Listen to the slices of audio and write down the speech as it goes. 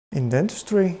In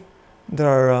dentistry,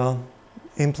 there are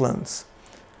implants,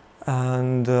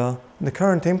 and the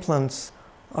current implants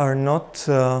are not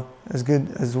as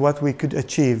good as what we could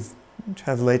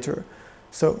have later.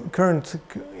 So current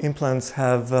implants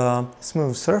have a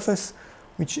smooth surface,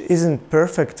 which isn't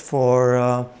perfect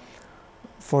for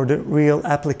the real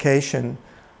application,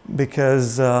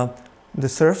 because the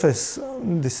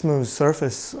smooth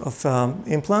surface of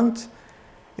implant,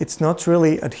 it's not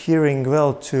really adhering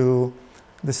well to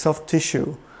the soft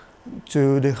tissue.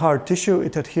 To the hard tissue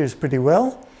it adheres pretty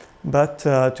well, but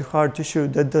to hard tissue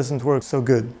that doesn't work so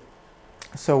good.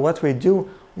 So what we do,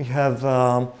 we have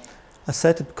a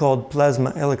setup called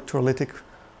plasma electrolytic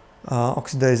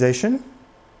oxidization,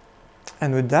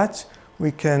 and with that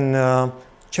we can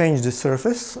change the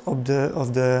surface of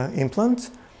the implant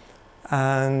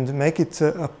and make it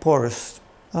porous.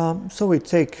 So we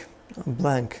take a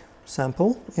blank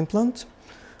sample implant.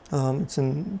 It's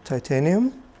in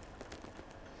titanium.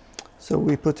 So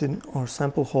we put in our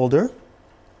sample holder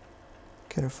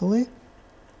carefully.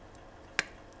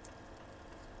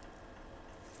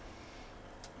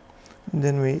 And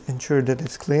then we ensure that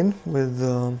it's clean with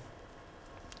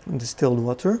distilled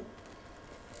water.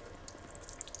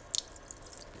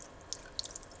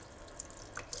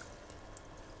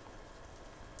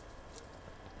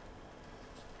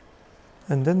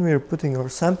 And then we are putting our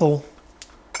sample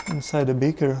inside a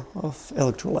beaker of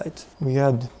electrolyte. We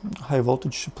add high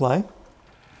voltage supply.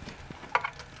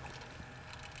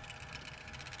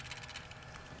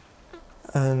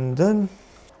 And then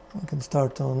we can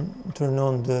turn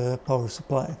on the power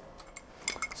supply.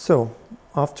 So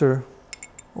after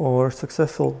our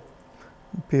successful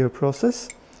PR process,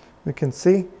 we can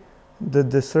see that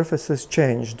the surface has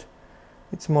changed.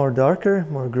 It's more darker,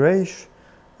 more grayish,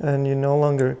 and you no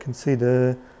longer can see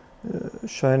the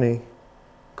shiny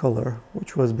color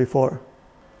which was before.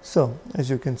 So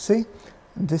as you can see,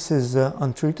 this is an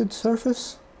untreated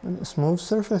surface, a smooth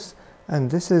surface, and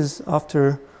this is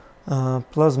after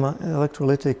plasma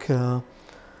electrolytic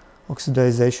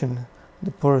oxidization.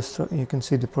 You can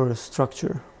see the porous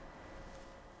structure.